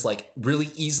 that they're just like really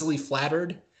easily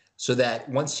flattered, so that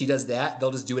once she does that,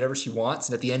 they'll just do whatever she wants,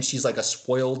 and at the end, she's like a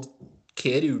spoiled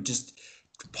kid who just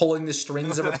pulling the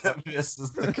strings of her. This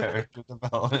is the character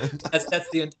development. That's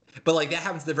the end. But like that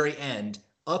happens at the very end.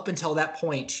 Up until that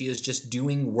point, she is just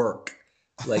doing work,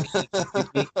 like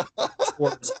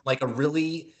like a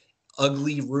really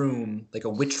ugly room, like a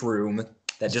witch room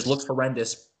that just looks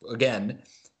horrendous again.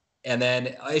 And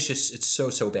then it's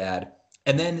so bad.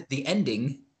 And then the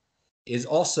ending is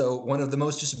also one of the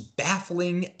most just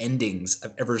baffling endings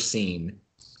I've ever seen.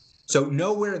 So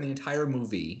nowhere in the entire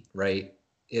movie, right,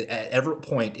 at every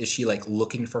point is she like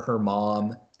looking for her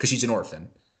mom, because she's an orphan,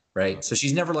 right? So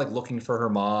she's never like looking for her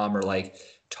mom or like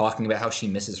talking about how she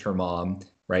misses her mom,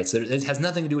 right? So it has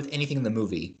nothing to do with anything in the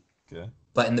movie. Okay.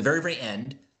 But in the very, very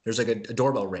end, there's like a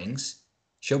doorbell rings.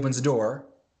 She opens the door,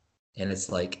 and it's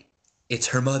like, it's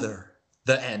her mother.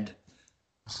 The end.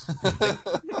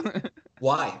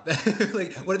 Why?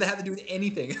 Like, what did that have to do with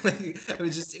anything? Like, it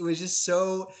was just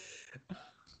so.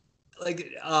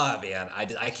 Like, oh man,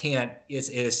 I can't.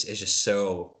 It's just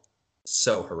so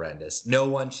horrendous. No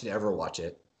one should ever watch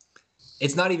it.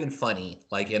 It's not even funny,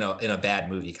 like in a bad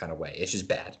movie kind of way. It's just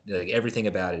bad. Like everything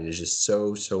about it is just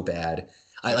so bad.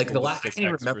 I can't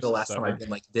even remember the last time I've been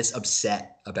like this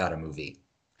upset about a movie.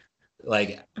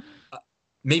 Like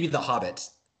maybe The Hobbit.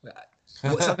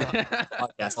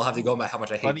 Podcast. I'll have to go by how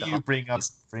much I hate. Why do you bring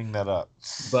that up?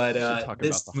 But talk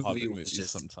this about the movie Hobbit was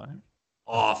just sometime.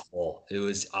 Awful. It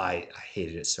was. I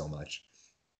hated it so much.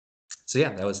 So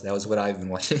yeah, that was what I've been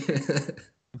watching. A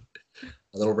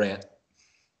little rant.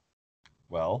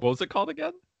 Well, what was it called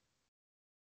again?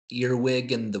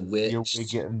 Earwig and the Witch.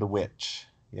 Earwig and the Witch.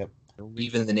 Yep.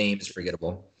 Even the name is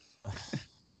forgettable. All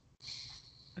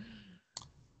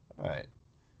right.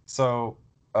 So,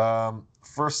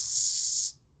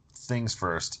 first things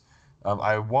first.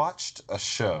 I watched a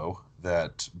show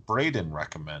that Braden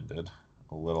recommended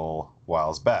a little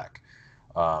whiles back.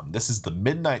 This is the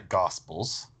Midnight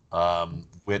Gospels,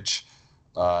 which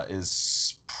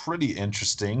is pretty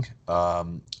interesting.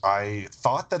 I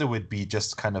thought that it would be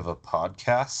just kind of a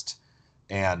podcast,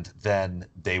 and then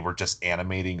they were just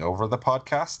animating over the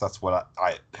podcast. That's what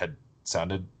I had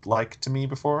sounded like to me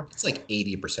before. It's like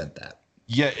 80% that.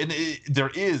 Yeah, and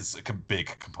there is a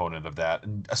big component of that.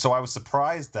 And so I was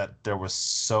surprised that there was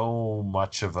so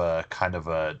much of a kind of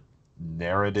a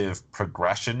narrative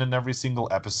progression in every single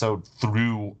episode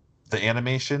through the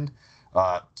animation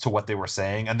to what they were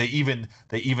saying. And they even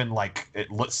like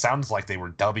sounds like they were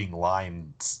dubbing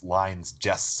lines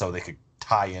just so they could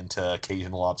tie into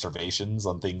occasional observations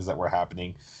on things that were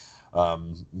happening.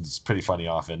 It's pretty funny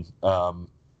often. But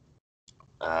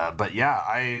yeah,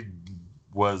 I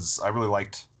really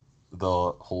liked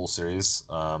the whole series.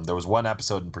 There was one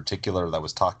episode in particular that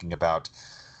was talking about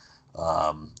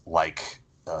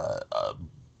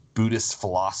Buddhist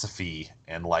philosophy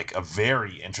and like a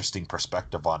very interesting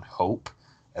perspective on hope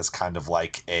as kind of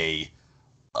like an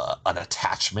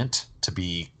attachment to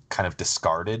be kind of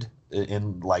discarded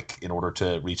in order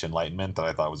to reach enlightenment, that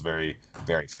I thought was very,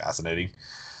 very fascinating.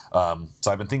 So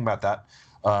I've been thinking about that.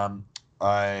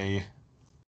 I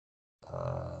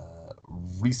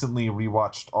recently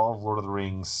rewatched all of Lord of the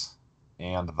Rings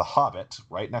and The Hobbit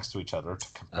right next to each other to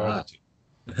compare the two.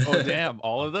 Oh damn,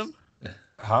 all of them?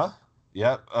 Huh?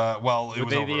 Yep. Well, were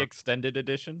they the extended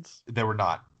editions? They were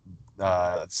not.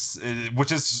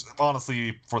 Which is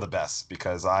honestly for the best,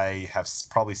 because I have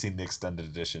probably seen the extended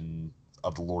edition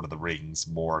of the Lord of the Rings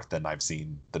more than I've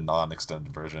seen the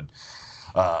non-extended versions.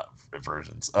 But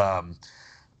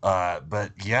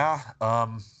yeah,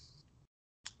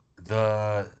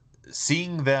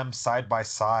 seeing them side by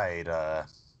side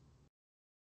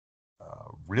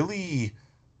really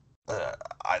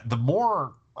the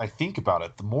more I think about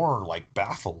it, the more like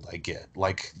baffled I get.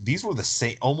 Like these were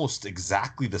almost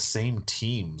exactly the same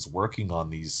teams working on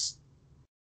these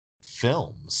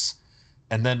films,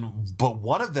 and then but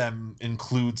one of them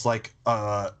includes like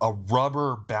a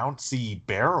rubber bouncy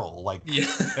barrel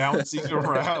bouncing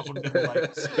around and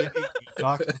like spinning.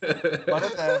 One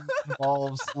of them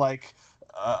involves like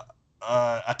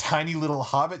a tiny little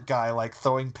hobbit guy like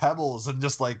throwing pebbles and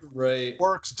just like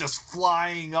orcs just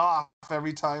flying off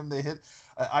every time they hit.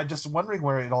 I'm just wondering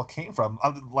where it all came from.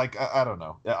 I don't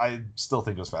know. I still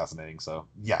think it was fascinating. So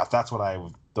yeah,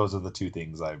 those are the two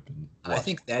things I've been watching. I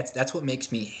think that's what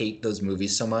makes me hate those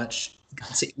movies so much.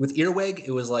 See, with Earwig,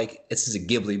 it was like, this is a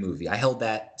Ghibli movie. I held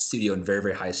that studio in very,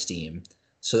 very high esteem.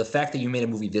 So the fact that you made a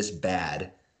movie this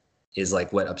bad is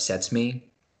like what upsets me.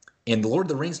 And the Lord of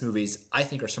the Rings movies, I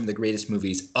think, are some of the greatest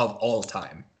movies of all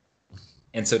time.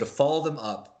 And so to follow them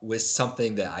up with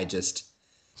something that I just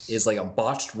is like a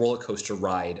botched roller coaster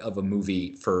ride of a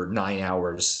movie for 9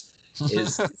 hours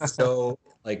is so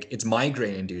like, it's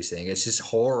migraine inducing. It's just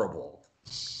horrible.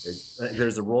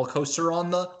 There's a roller coaster on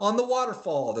the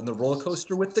waterfall, then the roller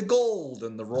coaster with the gold,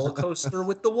 and the roller coaster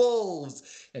with the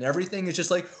wolves, and everything is just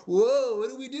like, whoa,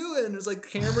 what are we doing? It's like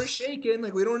camera shaking,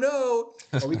 like we don't know.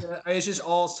 It's just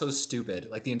all so stupid.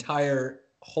 Like the entire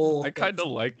whole. I kind of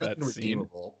like that scene.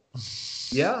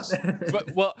 Yeah.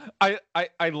 But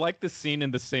I like the scene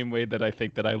in the same way that I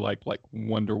think that I like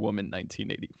Wonder Woman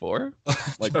 1984.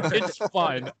 Like it's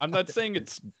fun. I'm not saying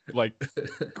it's like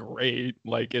great,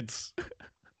 like it's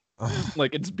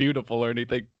like it's beautiful or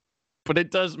anything, but it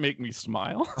does make me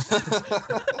smile.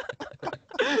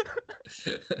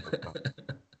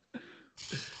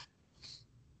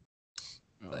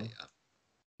 But yeah,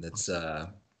 that's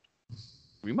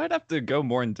we might have to go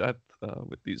more in depth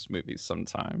with these movies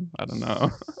sometime. I don't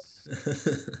know.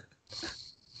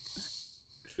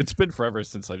 It's been forever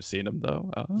since I've seen them, though.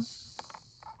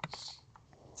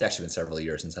 It's actually been several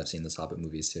years since I've seen the Hobbit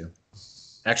movies too.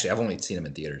 Actually, I've only seen them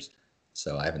in theaters,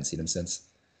 so I haven't seen them since.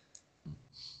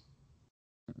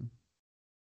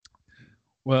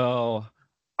 Well,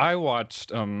 I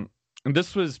watched.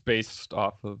 This was based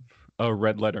off of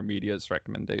Red Letter Media's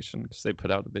recommendation because they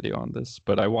put out a video on this.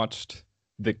 But I watched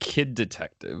The Kid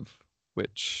Detective,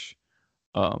 which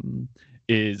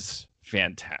is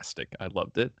fantastic. I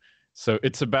loved it. So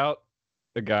it's about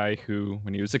a guy who,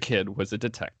 when he was a kid, was a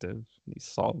detective. He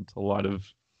solved a lot of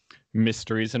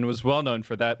mysteries and was well known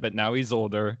for that. But now he's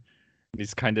older. And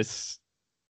he's kind of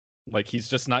like, he's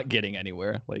just not getting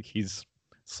anywhere. Like he's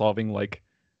solving like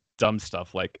dumb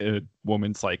stuff. Like a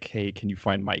woman's like, hey, can you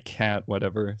find my cat?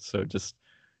 Whatever. So just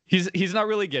he's not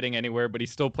really getting anywhere, but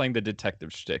he's still playing the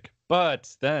detective shtick.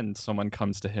 But then someone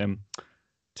comes to him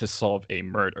to solve a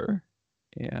murder.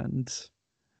 And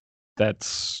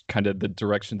that's kind of the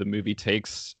direction the movie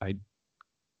takes. I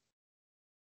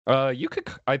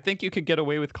think you could get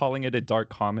away with calling it a dark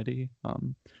comedy.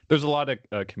 There's a lot of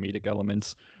comedic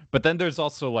elements, but then there's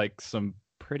also like some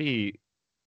pretty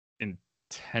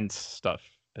intense stuff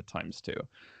at times too.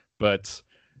 But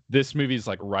this movie's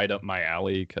like right up my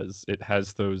alley because it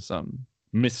has those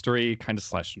mystery kind of /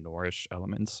 noirish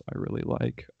elements I really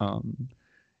like.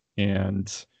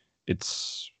 And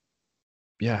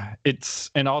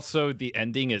and also the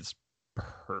ending is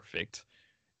perfect.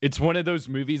 It's one of those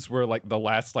movies where like the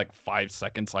last like 5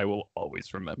 seconds I will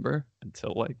always remember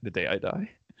until like the day I die.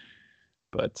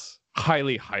 But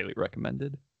highly, highly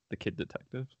recommended. The Kid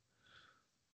Detective.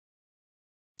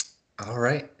 All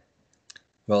right.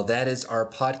 Well, that is our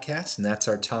podcast, and that's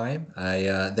our time.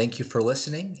 I thank you for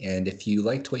listening. And if you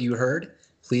liked what you heard,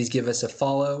 please give us a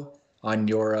follow on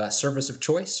your service of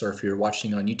choice, or if you're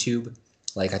watching on YouTube,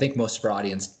 like I think most of our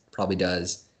audience probably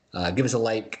does, give us a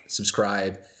like,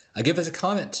 subscribe, give us a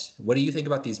comment. What do you think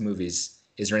about these movies?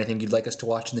 Is there anything you'd like us to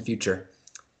watch in the future?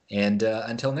 And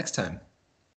until next time.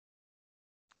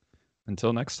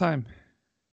 Until next time.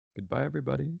 Goodbye,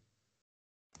 everybody.